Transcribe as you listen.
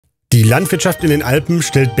Die Landwirtschaft in den Alpen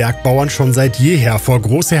stellt Bergbauern schon seit jeher vor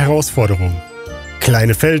große Herausforderungen.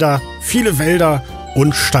 Kleine Felder, viele Wälder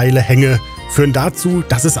und steile Hänge führen dazu,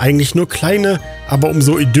 dass es eigentlich nur kleine, aber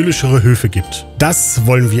umso idyllischere Höfe gibt. Das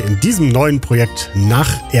wollen wir in diesem neuen Projekt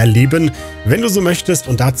Nach erleben, wenn du so möchtest,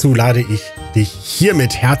 und dazu lade ich dich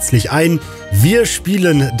hiermit herzlich ein. Wir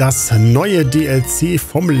spielen das neue DLC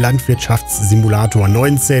vom Landwirtschafts Simulator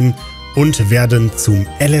 19 und werden zum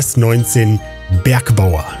LS19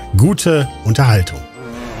 Bergbauer. Gute Unterhaltung.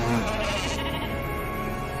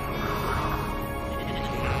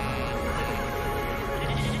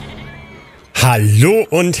 Hallo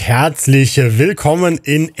und herzlich willkommen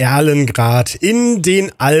in Erlengrad in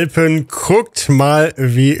den Alpen. Guckt mal,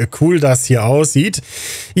 wie cool das hier aussieht.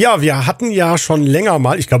 Ja, wir hatten ja schon länger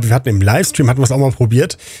mal, ich glaube, wir hatten im Livestream, hatten wir es auch mal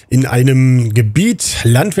probiert, in einem Gebiet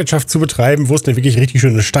Landwirtschaft zu betreiben, wo es dann wirklich richtig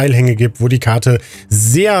schöne Steilhänge gibt, wo die Karte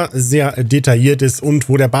sehr, sehr detailliert ist und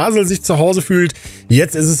wo der Basel sich zu Hause fühlt.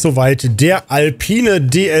 Jetzt ist es soweit, der Alpine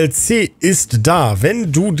DLC ist da.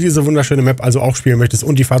 Wenn du diese wunderschöne Map also auch spielen möchtest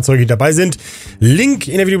und die Fahrzeuge, die dabei sind, Link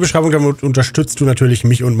in der Videobeschreibung, damit unterstützt du natürlich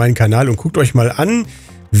mich und meinen Kanal und guckt euch mal an,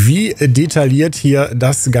 wie detailliert hier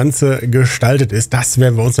das Ganze gestaltet ist. Das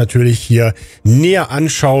werden wir uns natürlich hier näher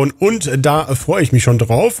anschauen und da freue ich mich schon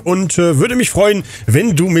drauf und würde mich freuen,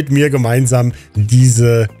 wenn du mit mir gemeinsam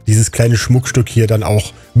dieses kleine Schmuckstück hier dann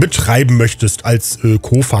auch betreiben möchtest als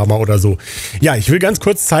Co-Farmer oder so. Ja, ich will ganz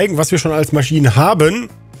kurz zeigen, was wir schon als Maschinen haben.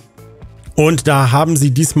 Und da haben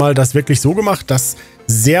sie diesmal das wirklich so gemacht, dass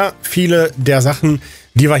sehr viele der Sachen,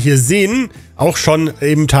 die wir hier sehen, auch schon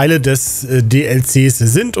eben Teile des DLCs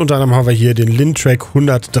sind. Unter anderem haben wir hier den Lindtrack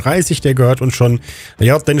 130, der gehört uns schon.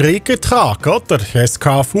 Ja, den Regentrag, der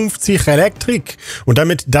SK50 Elektrik. Und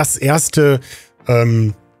damit das erste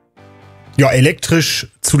elektrisch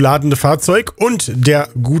zu ladende Fahrzeug. Und der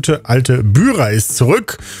gute alte Bührer ist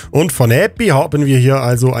zurück. Und von Happy haben wir hier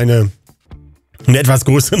also einen etwas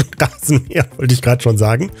größeren Rasenmäher, wollte ich gerade schon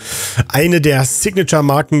sagen. Eine der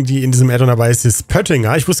Signature-Marken, die in diesem Add-on dabei ist, ist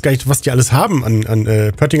Pöttinger. Ich wusste gar nicht, was die alles haben.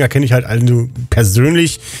 Pöttinger kenne ich halt also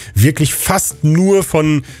persönlich wirklich fast nur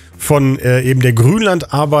von eben der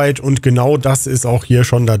Grünlandarbeit, und genau das ist auch hier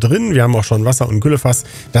schon da drin. Wir haben auch schon Wasser- und Güllefass.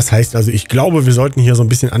 Das heißt also, ich glaube, wir sollten hier so ein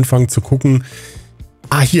bisschen anfangen zu gucken.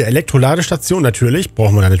 Ah, hier, Elektroladestation natürlich.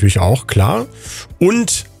 Brauchen wir da natürlich auch, klar.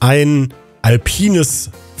 Und ein alpines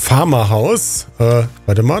Farmerhaus.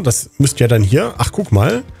 Warte mal, das müsste ja dann hier. Ach, guck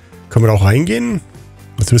mal. Können wir da auch reingehen?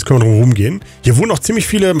 Zumindest können wir drum rumgehen. Hier wohnen auch ziemlich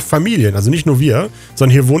viele Familien. Also nicht nur wir,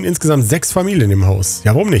 sondern hier wohnen insgesamt 6 Familien im Haus.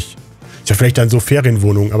 Ja, warum nicht? Ist ja vielleicht dann so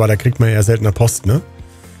Ferienwohnung, aber da kriegt man eher seltener Post, ne?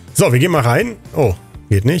 So, wir gehen mal rein. Oh,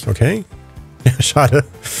 geht nicht, okay. Ja, schade.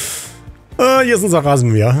 Hier ist unser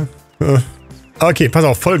Rasenmäher. Okay, pass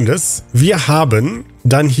auf, Folgendes. Wir haben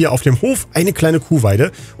dann hier auf dem Hof eine kleine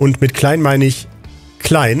Kuhweide. Und mit klein meine ich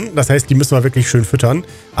klein. Das heißt, die müssen wir wirklich schön füttern.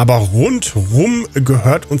 Aber rundrum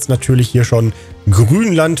gehört uns natürlich hier schon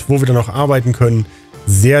Grünland, wo wir dann auch arbeiten können.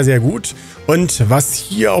 Sehr, sehr gut. Und was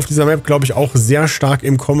hier auf dieser Map, glaube ich, auch sehr stark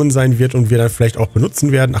im Kommen sein wird und wir dann vielleicht auch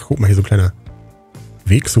benutzen werden. Ach, guck mal, hier so ein kleiner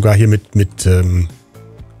Weg. Sogar hier mit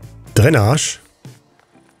Drainage.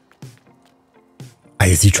 Ah,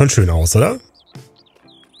 hier sieht schon schön aus, oder?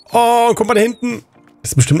 Oh, guck mal da hinten.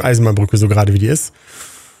 Das ist bestimmt Eisenbahnbrücke, so gerade wie die ist.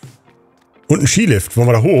 Und ein Skilift. Wollen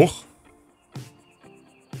wir da hoch?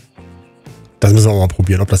 Das müssen wir mal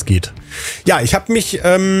probieren, ob das geht. Ja, ich habe mich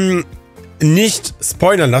nicht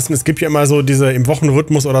spoilern lassen. Es gibt ja immer so diese im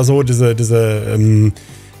Wochenrhythmus oder so, diese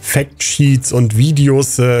Factsheets und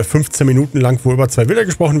Videos, 15 Minuten lang, wo über 2 Bilder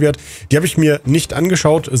gesprochen wird. Die habe ich mir nicht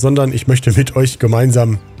angeschaut, sondern ich möchte mit euch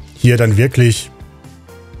gemeinsam hier dann wirklich,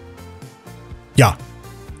 ja,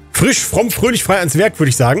 frisch, fromm, fröhlich, frei ans Werk, würde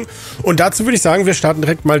ich sagen. Und dazu würde ich sagen, wir starten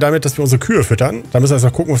direkt mal damit, dass wir unsere Kühe füttern. Da müssen wir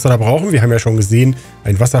erstmal gucken, was wir da brauchen. Wir haben ja schon gesehen,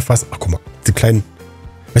 ein Wasserfass. Ach, guck mal, diese kleinen,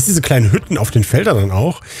 weißt du, diese kleinen Hütten auf den Feldern dann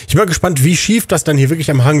auch. Ich bin mal gespannt, wie schief das dann hier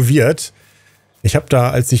wirklich am Hang wird. Ich habe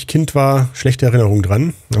da, als ich Kind war, schlechte Erinnerungen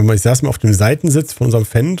dran. Aber ich saß mal auf dem Seitensitz von unserem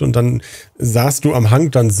Fendt und dann saßt du am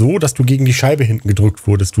Hang dann so, dass du gegen die Scheibe hinten gedrückt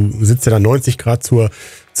wurdest. Du sitzt ja dann 90 Grad zur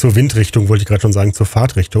Windrichtung, wollte ich gerade schon sagen, zur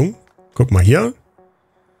Fahrtrichtung. Guck mal hier.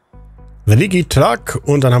 Track,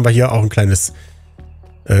 und dann haben wir hier auch ein kleines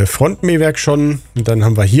Frontmähwerk schon. Und dann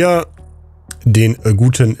haben wir hier den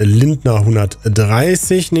guten Lindner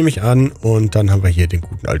 130, nehme ich an. Und dann haben wir hier den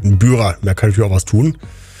guten alten Bührer. Da kann natürlich auch was tun.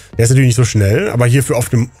 Der ist natürlich nicht so schnell, aber hier für auf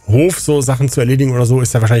dem Hof so Sachen zu erledigen oder so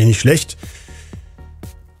ist ja wahrscheinlich nicht schlecht.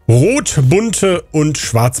 Rotbunte und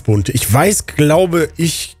schwarzbunte. Ich weiß, glaube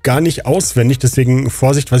ich, gar nicht auswendig, deswegen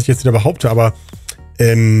Vorsicht, was ich jetzt wieder behaupte, aber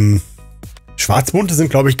Schwarzbunte sind,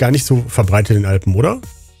 glaube ich, gar nicht so verbreitet in den Alpen, oder?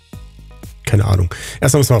 Keine Ahnung.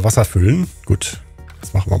 Erstmal müssen wir Wasser füllen. Gut,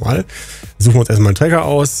 das machen wir mal. Suchen wir uns erstmal einen Trecker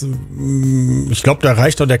aus. Ich glaube, da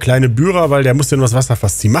reicht doch der kleine Bührer, weil der muss ja nur das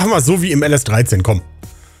Wasserfass ziehen. Machen wir so wie im LS19, komm.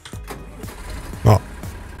 Ja.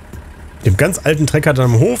 Dem ganz alten Trecker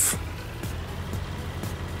dann am Hof.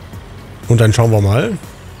 Und dann schauen wir mal.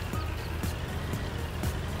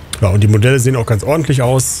 Ja, und die Modelle sehen auch ganz ordentlich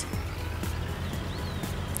aus.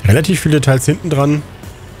 Relativ viele Details hinten dran.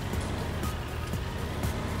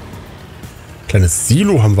 Kleines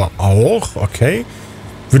Silo haben wir auch. Okay.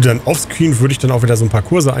 Würde dann offscreen, würde ich dann auch wieder so ein paar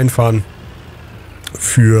Kurse einfahren.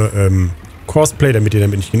 Für Cosplay, damit ihr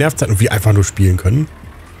damit nicht genervt seid und wir einfach nur spielen können.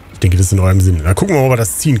 Ich denke, das ist in eurem Sinn. Da gucken wir mal, ob man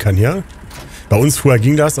das ziehen kann hier. Bei uns früher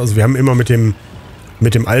ging das. Also wir haben immer mit dem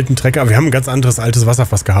alten Trecker, wir haben ein ganz anderes altes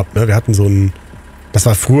Wasserfass gehabt. Ne? Wir hatten so ein, das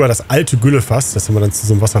war früher das alte Güllefass. Das haben wir dann zu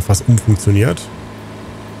so einem Wasserfass umfunktioniert.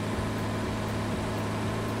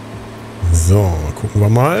 So, gucken wir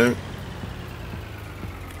mal,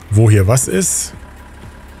 wo hier was ist.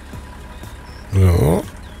 So.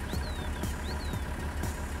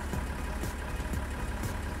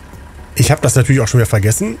 Ich habe das natürlich auch schon wieder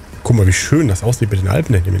vergessen. Guck mal, wie schön das aussieht mit den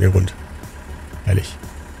Alpen im Hintergrund. Herrlich.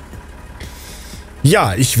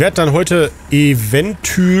 Ja, ich werde dann heute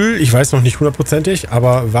eventuell, ich weiß noch nicht hundertprozentig,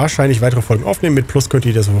 aber wahrscheinlich weitere Folgen aufnehmen. Mit Plus könnt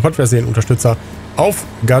ihr das sofort sehen. Unterstützer auf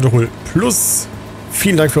Gadarol Plus.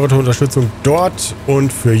 Vielen Dank für eure Unterstützung dort.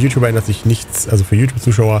 Und für YouTuber ändert sich nichts. Also für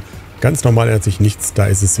YouTube-Zuschauer ganz normal ändert sich nichts. Da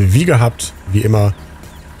ist es wie gehabt, wie immer,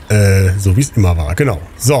 so wie es immer war. Genau.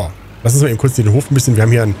 So, lass uns mal eben kurz den Hof ein bisschen. Wir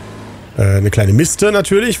haben hier eine kleine Miste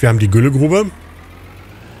natürlich. Wir haben die Güllegrube.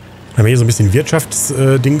 Wir haben hier so ein bisschen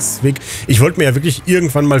Wirtschaftsdingsweg. Ich wollte mir ja wirklich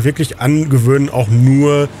irgendwann mal wirklich angewöhnen, auch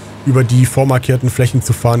nur über die vormarkierten Flächen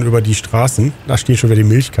zu fahren, über die Straßen. Da stehen schon wieder die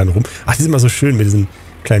Milchkannen rum. Ach, die sind immer so schön mit diesen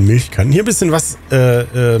kleinen Milchkannen. Hier ein bisschen was,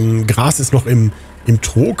 Gras ist noch im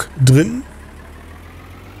Trog drin.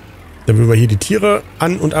 Dann würden wir hier die Tiere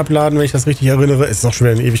an- und abladen, wenn ich das richtig erinnere. Ist noch schon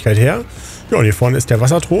wieder eine Ewigkeit her. Ja, und hier vorne ist der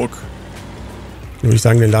Wassertrog. Dann würde ich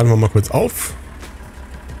sagen, den laden wir mal kurz auf.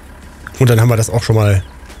 Und dann haben wir das auch schon mal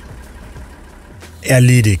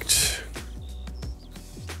erledigt.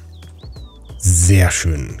 Sehr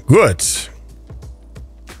schön. Gut.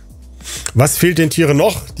 Was fehlt den Tieren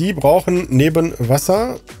noch? Die brauchen neben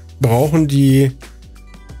Wasser, brauchen die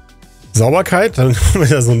Sauberkeit. Dann können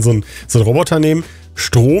wir da so einen Roboter nehmen.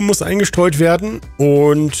 Strom muss eingestreut werden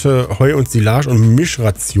und Heu und Silage und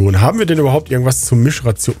Mischration. Haben wir denn überhaupt irgendwas zur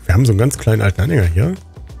Mischration? Wir haben so einen ganz kleinen alten Anhänger hier.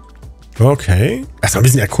 Okay. Erstmal ein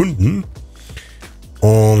bisschen erkunden.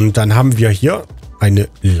 Und dann haben wir hier eine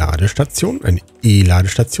Ladestation, eine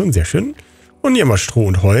E-Ladestation, sehr schön. Und hier haben wir Stroh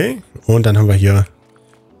und Heu. Und dann haben wir hier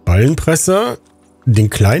Ballenpresse, den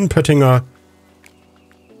kleinen Pöttinger.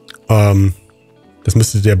 Das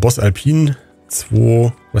müsste der Boss Alpine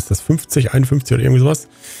 2, was ist das, 50, 51 oder irgendwie sowas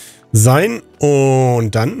sein.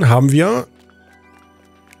 Und dann haben wir...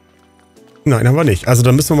 Nein, haben wir nicht. Also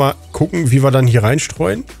dann müssen wir mal gucken, wie wir dann hier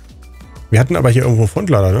reinstreuen. Wir hatten aber hier irgendwo einen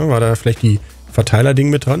Frontlader, ne? War da vielleicht die Verteiler-Ding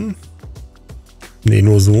mit dran? Ne,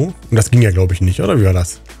 nur so. Und das ging ja, glaube ich, nicht, oder? Wie war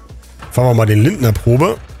das? Fahren wir mal den Lindner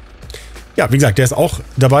Probe. Ja, wie gesagt, der ist auch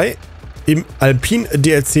dabei im Alpine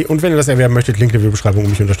DLC. Und wenn ihr das erwerben möchtet, Link in der Videobeschreibung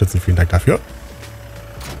und mich unterstützen. Vielen Dank dafür.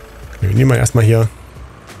 Wir nehmen mal erstmal hier.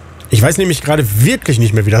 Ich weiß nämlich gerade wirklich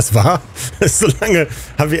nicht mehr, wie das war. So lange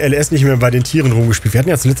haben wir LS nicht mehr bei den Tieren rumgespielt. Wir hatten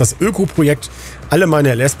ja zuletzt das ÖKO-Projekt. Alle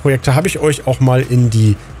meine LS-Projekte habe ich euch auch mal in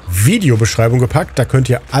die Videobeschreibung gepackt. Da könnt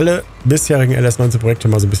ihr alle bisherigen LS19 Projekte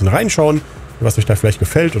mal so ein bisschen reinschauen. Was euch da vielleicht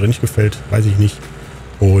gefällt oder nicht gefällt, weiß ich nicht.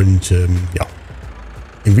 Und ja,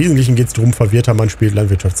 im Wesentlichen geht es darum, verwirrter Mann spielt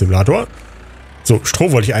Landwirtschafts Simulator. So,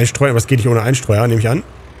 Stroh wollte ich einstreuen, aber es geht nicht ohne Einstreuer, nehme ich an.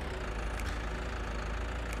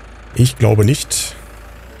 Ich glaube nicht.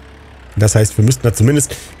 Das heißt, wir müssten da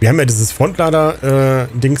zumindest... Wir haben ja dieses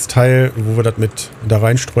Frontlader-Dingsteil, wo wir das mit da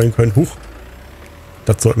reinstreuen können. Huch.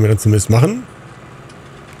 Das sollten wir dann zumindest machen.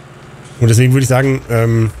 Und deswegen würde ich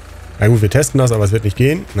sagen, na gut, wir testen das, aber es wird nicht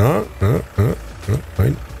gehen. Nein,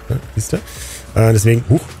 siehst du? Deswegen,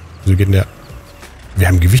 huch, so geht denn der... Wir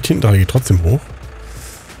haben Gewicht hinten, aber geht trotzdem hoch.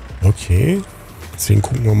 Okay. Deswegen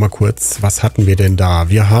gucken wir mal kurz, was hatten wir denn da?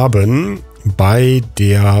 Wir haben bei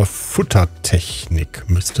der Futtertechnik,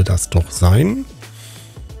 müsste das doch sein.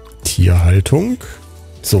 Tierhaltung.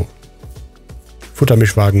 So.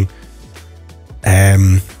 Futtermischwagen.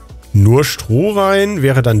 Nur Stroh rein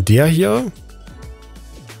wäre dann der hier.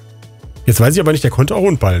 Jetzt weiß ich aber nicht, der konnte auch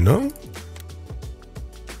Rundballen, ne?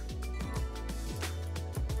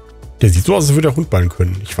 Der sieht so aus, als würde er Rundballen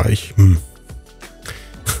können. Ich weiß,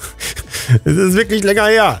 Es ist wirklich länger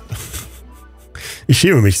her. Ich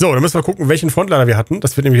schäme mich. So, dann müssen wir gucken, welchen Frontlader wir hatten.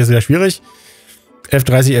 Das wird nämlich sehr schwierig.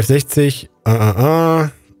 F30,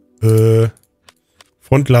 F60.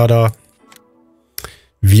 Frontlader.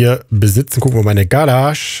 Wir besitzen, gucken wir mal eine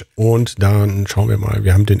Garage und dann schauen wir mal.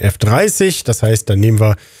 Wir haben den F30, das heißt, dann nehmen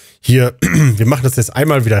wir hier, wir machen das jetzt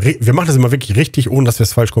einmal wieder, wir machen das immer wirklich richtig, ohne dass wir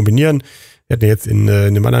es falsch kombinieren. Wir hatten ja jetzt in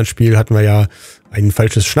einem anderen Spiel, hatten wir ja ein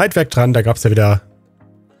falsches Schneidwerk dran, da gab es ja wieder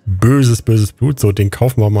böses Blut. So, den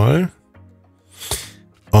kaufen wir mal.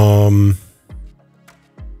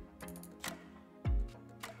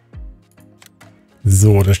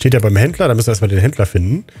 So, dann steht er beim Händler, da müssen wir erstmal den Händler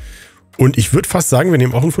finden. Und ich würde fast sagen, wir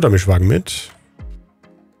nehmen auch einen Futtermischwagen mit.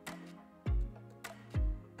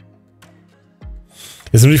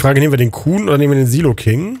 Jetzt nur die Frage, nehmen wir den Kuhn oder nehmen wir den Silo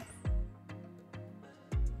King?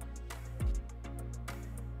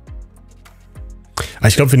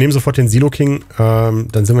 Ich glaube, wir nehmen sofort den Silo King, dann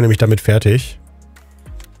sind wir nämlich damit fertig.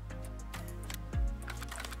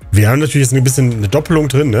 Wir haben natürlich jetzt ein bisschen eine Doppelung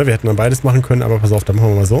drin, ne? Wir hätten dann beides machen können, aber pass auf, dann machen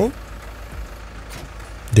wir mal so.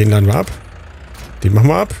 Den laden wir ab. Den machen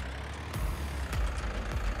wir ab.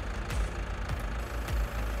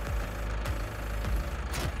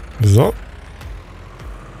 So.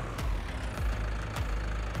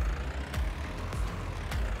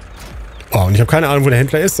 Oh, und ich habe keine Ahnung, wo der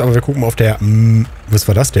Händler ist, aber wir gucken mal auf der... was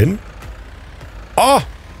war das denn? Oh!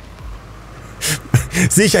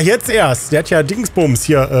 Sehe ich ja jetzt erst. Der hat ja Dingsbums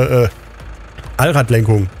hier,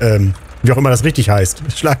 Allradlenkung. Wie auch immer das richtig heißt.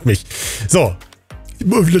 Schlag mich. So.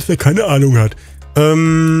 Wie dass der keine Ahnung hat.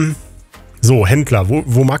 So, Händler.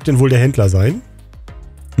 Wo mag denn wohl der Händler sein?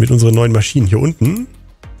 Mit unseren neuen Maschinen hier unten.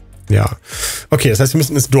 Ja. Okay, das heißt, wir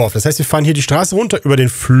müssen ins Dorf. Das heißt, wir fahren hier die Straße runter über den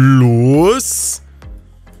Fluss.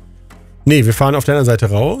 Nee, wir fahren auf der anderen Seite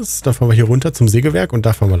raus. Dann fahren wir hier runter zum Sägewerk und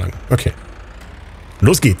da fahren wir lang. Okay.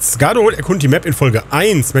 Los geht's. Gadarol erkundet die Map in Folge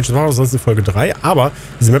 1. Mensch, das machen wir sonst in Folge 3. Aber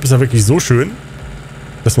diese Map ist ja wirklich so schön,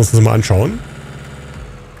 dass wir uns das mal anschauen.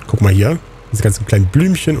 Guck mal hier. Diese ganzen kleinen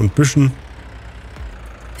Blümchen und Büschen.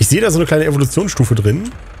 Ich sehe da so eine kleine Evolutionsstufe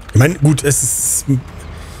drin. Ich meine, gut, es ist...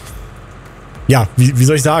 Ja, wie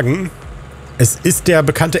soll ich sagen? Es ist der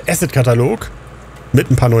bekannte Asset-Katalog. Mit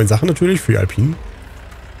ein paar neuen Sachen natürlich für die Alpinen.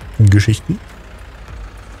 Geschichten.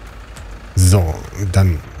 So,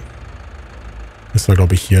 dann müssen wir,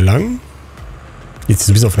 glaube ich, hier lang. Jetzt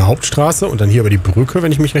so ein bisschen auf einer Hauptstraße und dann hier über die Brücke,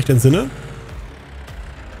 wenn ich mich recht entsinne.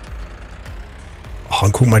 Oh,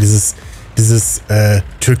 und guck mal, dieses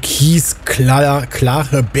türkis-klare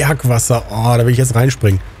Bergwasser. Oh, da will ich jetzt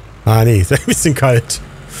reinspringen. Ah, nee, ist ein bisschen kalt.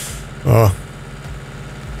 Oh.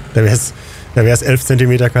 Da wäre es 11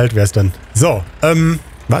 cm kalt, wäre es dann. So,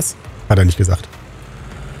 was? Hat er nicht gesagt.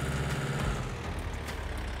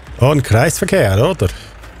 Und Kreisverkehr, oder?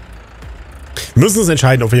 Wir müssen uns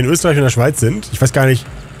entscheiden, ob wir in Österreich oder in der Schweiz sind. Ich weiß gar nicht,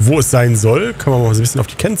 wo es sein soll. Können wir mal so ein bisschen auf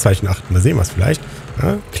die Kennzeichen achten. Da sehen wir es vielleicht.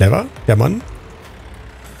 Ja, clever, der Mann.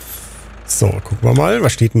 So, gucken wir mal.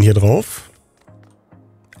 Was steht denn hier drauf?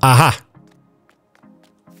 Aha.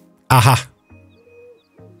 Aha.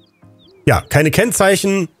 Ja, keine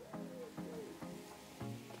Kennzeichen.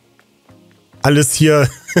 Alles hier...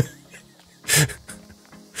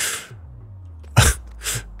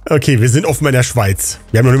 Okay, wir sind offenbar in der Schweiz.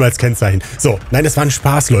 Wir haben noch niemals Kennzeichen. So, nein, das war ein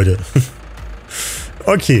Spaß, Leute.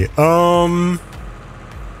 Okay, dann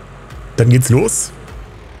geht's los.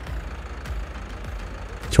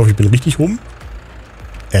 Ich hoffe, ich bin richtig rum.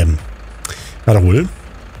 Gadarol.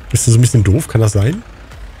 Bist du so ein bisschen doof? Kann das sein?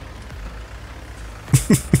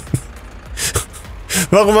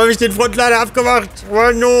 Warum habe ich den Frontlader abgemacht?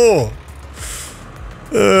 Oh no.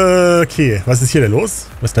 Okay, was ist hier denn los?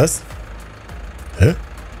 Was ist das? Hä?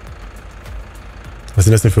 Was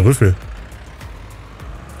sind das denn für Rüffel?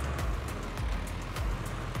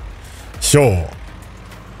 Jo.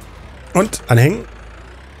 Und anhängen.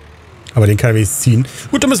 Aber den kann ich jetzt ziehen.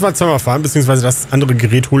 Gut, dann müssen wir zweimal fahren, beziehungsweise das andere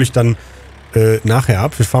Gerät hole ich dann nachher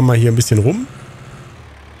ab. Wir fahren mal hier ein bisschen rum.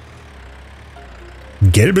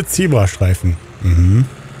 Gelbe Zebrastreifen. Mhm.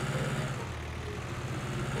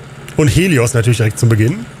 Und Helios natürlich direkt zum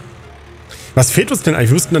Beginn. Was fehlt uns denn eigentlich?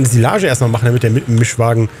 Wir müssten dann die Silage erstmal machen, damit der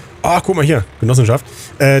Mischwagen... Ah, guck mal hier. Genossenschaft.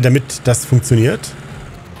 Damit das funktioniert.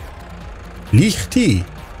 Lichti.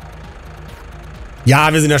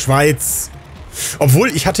 Ja, wir sind in der Schweiz. Obwohl,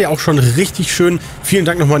 ich hatte ja auch schon richtig schön... Vielen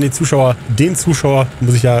Dank nochmal an die Zuschauer. Den Zuschauer,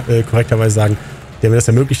 muss ich ja korrekterweise sagen, der mir das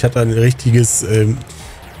ermöglicht hat. Ein richtiges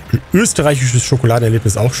österreichisches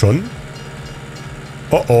Schokoladenerlebnis auch schon.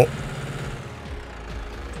 Oh, oh.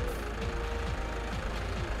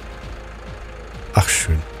 Ach,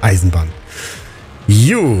 schön. Eisenbahn.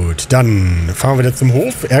 Gut, dann fahren wir wieder zum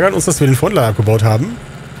Hof. Ärgern uns, dass wir den Frontlader abgebaut haben.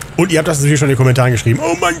 Und ihr habt das natürlich schon in den Kommentaren geschrieben.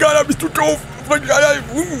 Oh mein Gott, da bist du doof.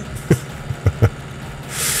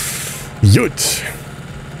 Gut.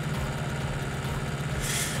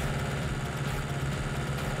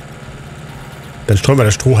 Dann streuen wir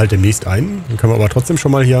das Stroh halt demnächst ein. Dann können wir aber trotzdem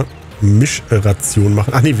schon mal hier Mischration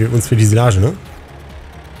machen. Ach nee, wir uns für die Silage, ne?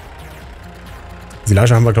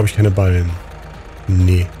 Silage haben wir, glaube ich, keine Ballen.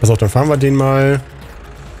 Nee. Pass auf, dann fahren wir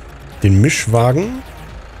den Mischwagen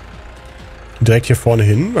direkt hier vorne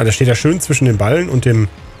hin, weil der steht ja schön zwischen den Ballen und dem,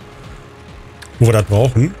 wo wir das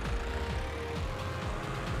brauchen.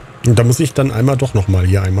 Und da muss ich dann einmal doch nochmal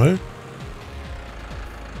hier einmal.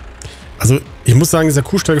 Also, ich muss sagen, dieser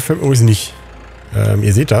Kuhstall gefällt mir übrigens nicht.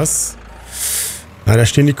 Ihr seht das. Na, da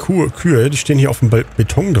stehen die Kühe, die stehen hier auf dem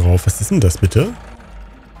Beton drauf. Was ist denn das bitte?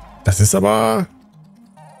 Das ist aber...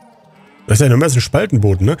 Das ist ja nur mehr so ein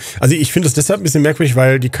Spaltenboden, ne? Also ich finde das deshalb ein bisschen merkwürdig,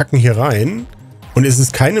 weil die kacken hier rein. Und es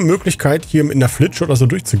ist keine Möglichkeit, hier in der Flitsch oder so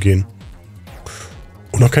durchzugehen.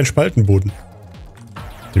 Und auch kein Spaltenboden.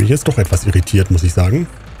 Da bin ich jetzt doch etwas irritiert, muss ich sagen.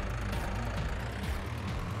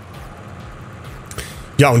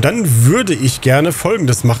 Ja, und dann würde ich gerne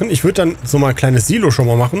Folgendes machen. Ich würde dann so mal ein kleines Silo schon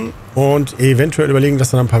mal machen und eventuell überlegen,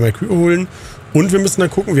 dass wir dann ein paar mehr Kühe holen. Und wir müssen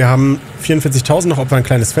dann gucken, wir haben 44.000 noch, ob wir ein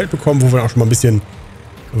kleines Feld bekommen, wo wir auch schon mal ein bisschen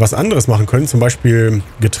was anderes machen können. Zum Beispiel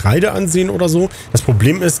Getreide ansehen oder so. Das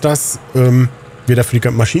Problem ist, dass wir dafür die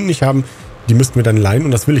Maschinen nicht haben. Die müssten wir dann leihen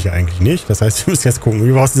und das will ich ja eigentlich nicht. Das heißt, wir müssen jetzt gucken,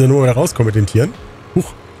 wie wir aus dieser Nummer wieder rauskommen mit den Tieren.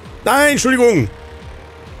 Huch. Nein, Entschuldigung.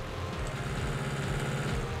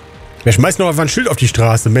 Wer schmeißt noch einfach ein Schild auf die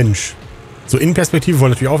Straße, Mensch. So Innenperspektive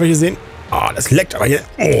wollen natürlich auch welche sehen. Ah, oh, das leckt aber hier.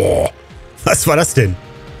 Oh, was war das denn?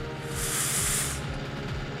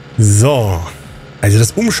 So. Also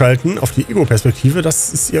das Umschalten auf die Ego-Perspektive,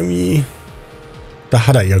 das ist irgendwie... Da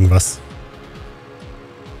hat er irgendwas.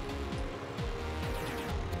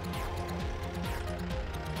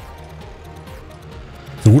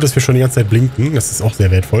 So gut, dass wir schon die ganze Zeit blinken. Das ist auch sehr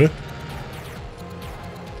wertvoll.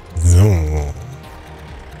 So.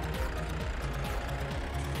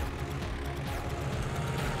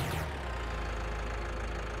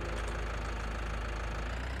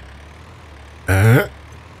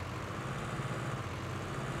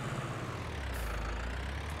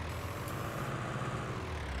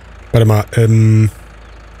 Warte mal,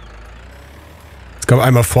 es gab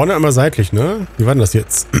einmal vorne, einmal seitlich, ne? Wie war denn das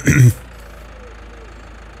jetzt?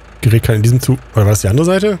 Gerät kann in diesem Zug... Oder war das die andere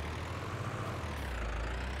Seite?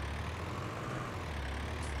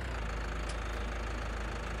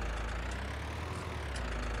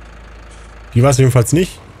 Die war es jedenfalls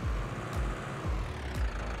nicht.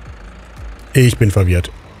 Ich bin verwirrt.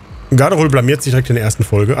 Gadarol blamiert sich direkt in der ersten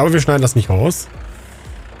Folge, aber wir schneiden das nicht raus.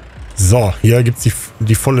 So, hier gibt es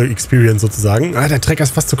die volle Experience sozusagen. Ah, der Trecker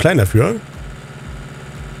ist fast zu klein dafür.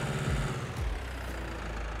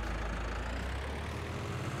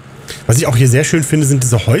 Was ich auch hier sehr schön finde, sind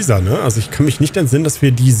diese Häuser, ne? Also ich kann mich nicht entsinnen, dass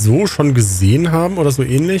wir die so schon gesehen haben oder so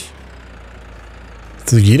ähnlich.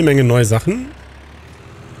 So jede Menge neue Sachen.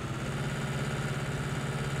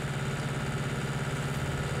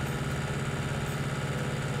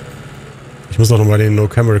 Ich muss auch nochmal den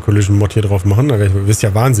No-Camera-Collision-Mod hier drauf machen. Da wirst du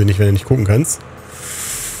ja wahnsinnig, wenn du nicht gucken kannst.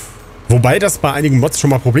 Wobei das bei einigen Mods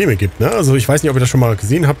schon mal Probleme gibt, ne? Also ich weiß nicht, ob ihr das schon mal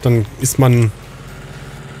gesehen habt. Dann ist man,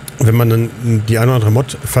 wenn man dann die eine oder andere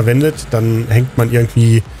Mod verwendet, dann hängt man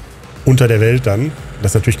irgendwie unter der Welt dann.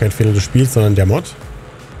 Das ist natürlich kein Fehler des Spiels, sondern der Mod.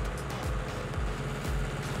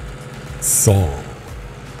 So.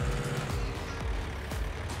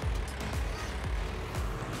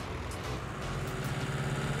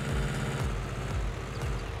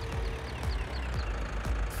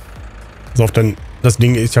 So, dann das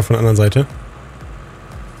Ding ist ja von der anderen Seite.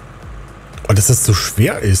 Und dass das so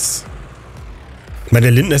schwer ist. Ich meine,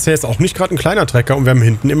 der Linden ist ja jetzt auch nicht gerade ein kleiner Trecker und wir haben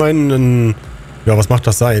hinten immerhin einen... Ja, was macht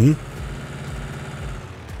das sein?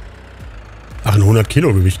 Ach, ein 100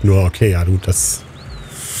 Kilo Gewicht nur. Okay, ja, du, das...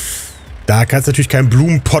 Da kannst du natürlich keinen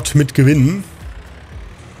Blumenpott mit gewinnen.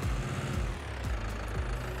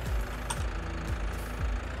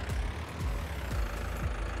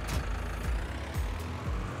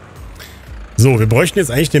 So, wir bräuchten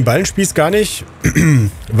jetzt eigentlich den Ballenspieß gar nicht,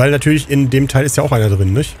 weil natürlich in dem Teil ist ja auch einer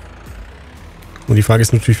drin, nicht? Und die Frage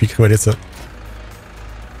ist natürlich, wie kriegen wir jetzt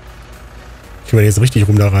richtig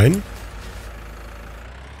rum da rein?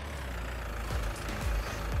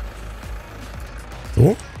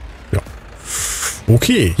 So, ja.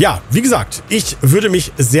 Okay, ja, wie gesagt, ich würde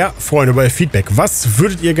mich sehr freuen über Feedback. Was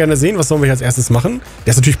würdet ihr gerne sehen? Was sollen wir als erstes machen?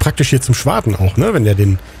 Der ist natürlich praktisch hier zum Schwarten auch, ne? Wenn der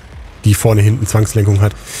die vorne hinten Zwangslenkung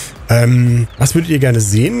hat. Was würdet ihr gerne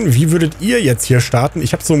sehen? Wie würdet ihr jetzt hier starten?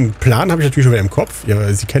 Ich habe so einen Plan, habe ich natürlich schon wieder im Kopf.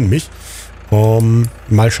 Ja, Sie kennen mich.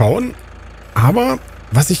 Mal schauen. Aber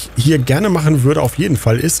was ich hier gerne machen würde auf jeden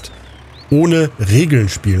Fall ist, ohne Regeln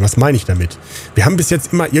spielen. Was meine ich damit? Wir haben bis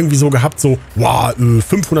jetzt immer irgendwie so gehabt, so, wow,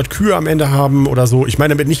 500 Kühe am Ende haben oder so. Ich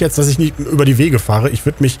meine damit nicht jetzt, dass ich nicht über die Wege fahre. Ich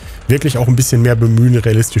würde mich wirklich auch ein bisschen mehr bemühen,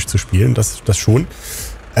 realistisch zu spielen. Das schon.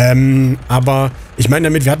 Aber ich meine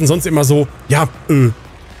damit, wir hatten sonst immer so, ja,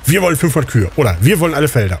 wir wollen 500 Kühe oder wir wollen alle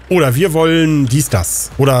Felder oder wir wollen dies,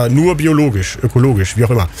 das oder nur biologisch, ökologisch, wie auch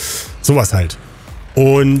immer. Sowas halt.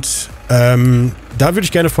 Und da würde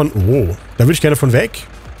ich gerne von weg,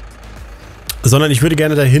 sondern ich würde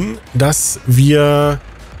gerne dahin, dass wir,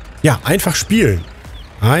 ja, einfach spielen.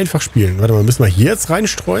 Einfach spielen. Warte mal, müssen wir hier jetzt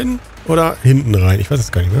reinstreuen oder hinten rein? Ich weiß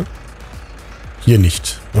es gar nicht mehr. Hier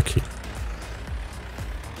nicht. Okay.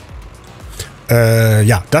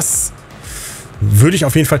 Ja, das würde ich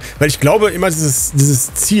auf jeden Fall, weil ich glaube immer,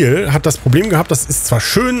 dieses Ziel hat das Problem gehabt, das ist zwar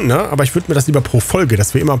schön, ne, aber ich würde mir das lieber pro Folge,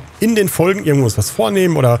 dass wir immer in den Folgen irgendwas was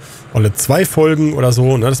vornehmen oder alle 2 Folgen oder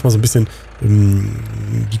so, ne, dass man so ein bisschen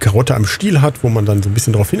die Karotte am Stiel hat, wo man dann so ein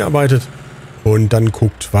bisschen drauf hinarbeitet und dann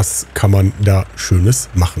guckt, was kann man da Schönes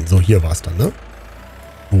machen. So, hier war es dann, ne?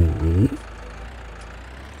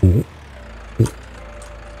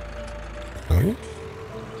 Nein.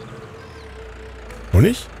 Noch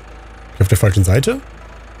nicht? Auf der falschen Seite.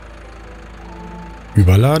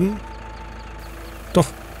 Überladen. Doch,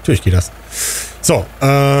 natürlich geht das. So,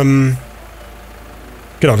 genau,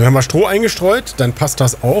 dann haben wir Stroh eingestreut, dann passt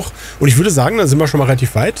das auch. Und ich würde sagen, dann sind wir schon mal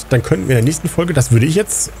relativ weit. Dann könnten wir in der nächsten Folge, das würde ich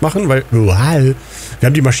jetzt machen, weil wir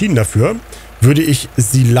haben die Maschinen dafür, würde ich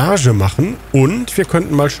Silage machen. Und wir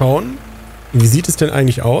könnten mal schauen, wie sieht es denn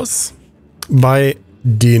eigentlich aus bei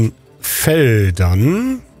den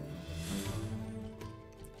Feldern.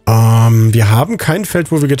 Wir haben kein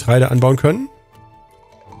Feld, wo wir Getreide anbauen können.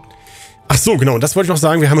 Ach so, genau. Und das wollte ich noch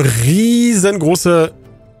sagen. Wir haben riesengroße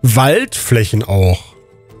Waldflächen auch.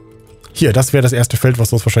 Hier, das wäre das erste Feld,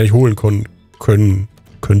 was wir uns wahrscheinlich holen könnten.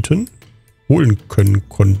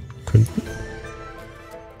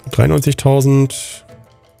 93.000.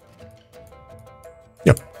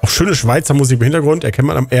 Ja, auch schöne Schweizer Musik im Hintergrund. Erkennt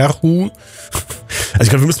man am RU. Also ich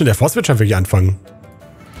glaube, wir müssen mit der Forstwirtschaft wirklich anfangen.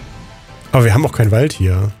 Aber wir haben auch keinen Wald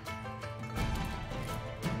hier.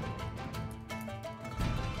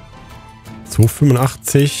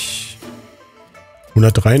 285.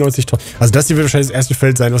 193.000. Also das hier wird wahrscheinlich das erste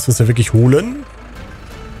Feld sein, was wir uns da wirklich holen.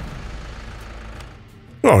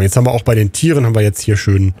 Ja, und jetzt haben wir auch bei den Tieren, haben wir jetzt hier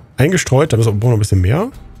schön eingestreut. Da brauchen wir noch ein bisschen mehr.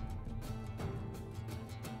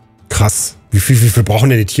 Krass. Wie viel brauchen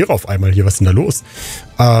denn die Tiere auf einmal hier? Was ist denn da los?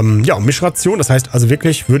 Ja, und Mischration. Das heißt also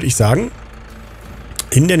wirklich, würde ich sagen,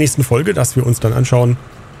 in der nächsten Folge, dass wir uns dann anschauen,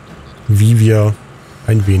 wie wir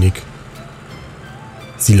ein wenig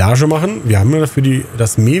Silage machen. Wir haben ja dafür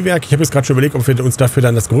das Mähwerk. Ich habe jetzt gerade schon überlegt, ob wir uns dafür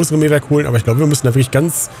dann das größere Mähwerk holen. Aber ich glaube, wir müssen da wirklich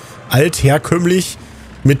ganz altherkömmlich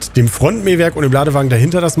mit dem Frontmähwerk und dem Ladewagen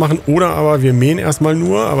dahinter das machen. Oder aber wir mähen erstmal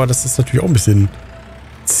nur. Aber das ist natürlich auch ein bisschen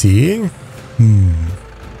zäh.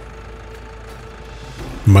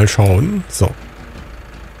 Mal schauen. So.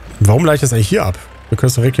 Warum leite ich das eigentlich hier ab? Wir können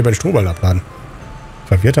es direkt hier bei den Strohballen abladen.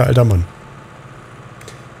 Verwirrter alter Mann.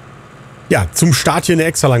 Ja, zum Start hier eine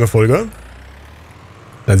extra lange Folge.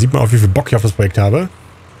 Dann sieht man auch, wie viel Bock ich auf das Projekt habe.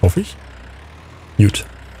 Hoffe ich. Gut.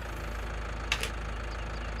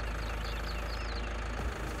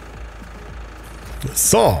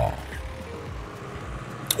 So.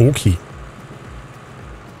 Okay.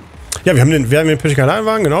 Ja, wir haben den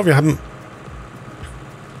Pechkanalwagen, genau. Wir haben...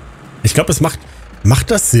 Ich glaube, es macht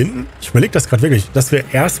das Sinn? Ich überlege das gerade wirklich, dass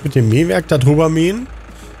wir erst mit dem Mähwerk da drüber mähen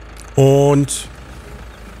und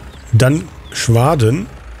dann schwaden,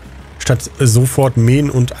 statt sofort mähen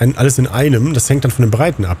und alles in einem. Das hängt dann von den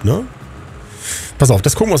Breiten ab, ne? Pass auf,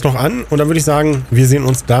 das gucken wir uns noch an und dann würde ich sagen, wir sehen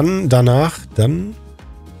uns dann danach,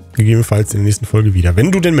 gegebenenfalls in der nächsten Folge wieder.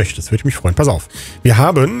 Wenn du denn möchtest, würde ich mich freuen. Pass auf, wir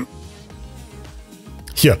haben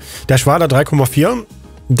hier, der Schwader 3,4,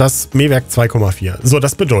 das Mähwerk 2,4. So,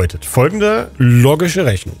 das bedeutet folgende logische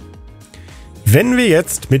Rechnung. Wenn wir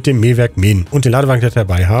jetzt mit dem Mähwerk mähen und den Ladewagen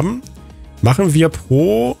dabei haben, machen wir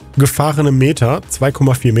pro gefahrene Meter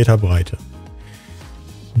 2,4 Meter Breite.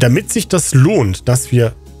 Damit sich das lohnt, dass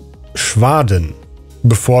wir schwaden,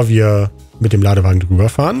 bevor wir mit dem Ladewagen drüber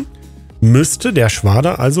fahren, müsste der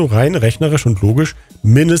Schwader also rein rechnerisch und logisch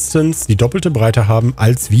mindestens die doppelte Breite haben,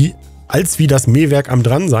 als wie das Mähwerk am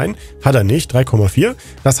dran sein. Hat er nicht, 3,4.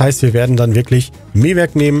 Das heißt, wir werden dann wirklich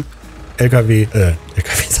Mähwerk nehmen, LKW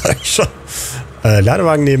sage ich schon,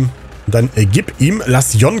 Ladewagen nehmen, dann gib ihm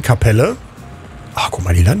Lassion-Kapelle. Ach, guck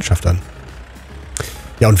mal die Landschaft an.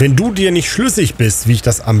 Ja, und wenn du dir nicht schlüssig bist, wie ich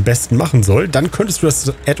das am besten machen soll, dann könntest du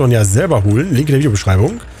das Add-on ja selber holen. Link in der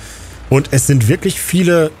Videobeschreibung. Und es sind wirklich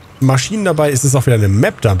viele Maschinen dabei. Es ist auch wieder eine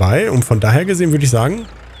Map dabei. Und von daher gesehen würde ich sagen,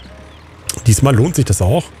 Diesmal lohnt sich das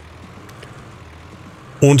auch.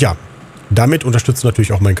 Und ja, damit unterstützt du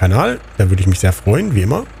natürlich auch meinen Kanal. Da würde ich mich sehr freuen, wie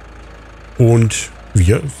immer. Und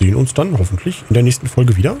wir sehen uns dann hoffentlich in der nächsten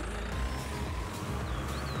Folge wieder.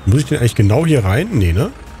 Muss ich den eigentlich genau hier rein? Nee,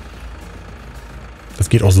 ne? Das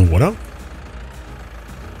geht auch so, oder?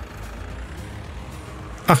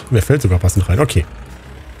 Ach, mir fällt sogar passend rein. Okay.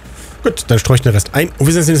 Gut, dann streue ich den Rest ein. Und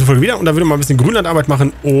wir sehen uns in der nächsten Folge wieder. Und da würde man ein bisschen Grünlandarbeit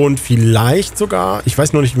machen. Und vielleicht sogar, ich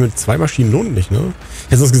weiß noch nicht, mit 2 Maschinen lohnt nicht, ne?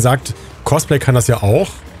 Ich hätte uns gesagt, Cosplay kann das ja auch.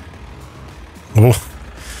 Oh.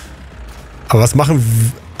 Aber was machen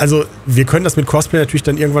wir? Also, wir können das mit Cosplay natürlich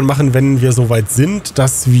dann irgendwann machen, wenn wir so weit sind,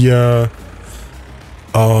 dass wir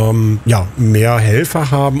ja, mehr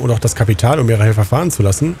Helfer haben und auch das Kapital, um mehrere Helfer fahren zu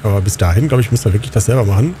lassen. Aber bis dahin, glaube ich, müssen wir wirklich das selber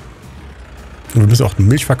machen. Und wir müssen auch den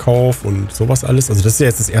Milchverkauf und sowas alles. Also das ist ja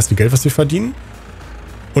jetzt das erste Geld, was wir verdienen.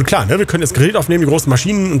 Und klar, ne, wir können jetzt Kredit aufnehmen, die großen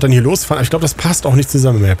Maschinen und dann hier losfahren. Aber ich glaube, das passt auch nicht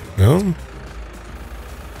zusammen, Map.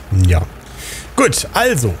 Ja. Gut,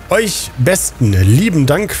 also, euch besten lieben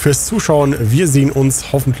Dank fürs Zuschauen. Wir sehen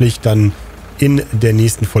uns hoffentlich dann in der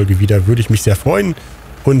nächsten Folge wieder. Würde ich mich sehr freuen.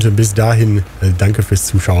 Und bis dahin, danke fürs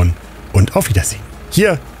Zuschauen und auf Wiedersehen.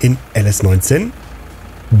 Hier in LS19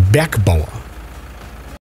 Bergbauer.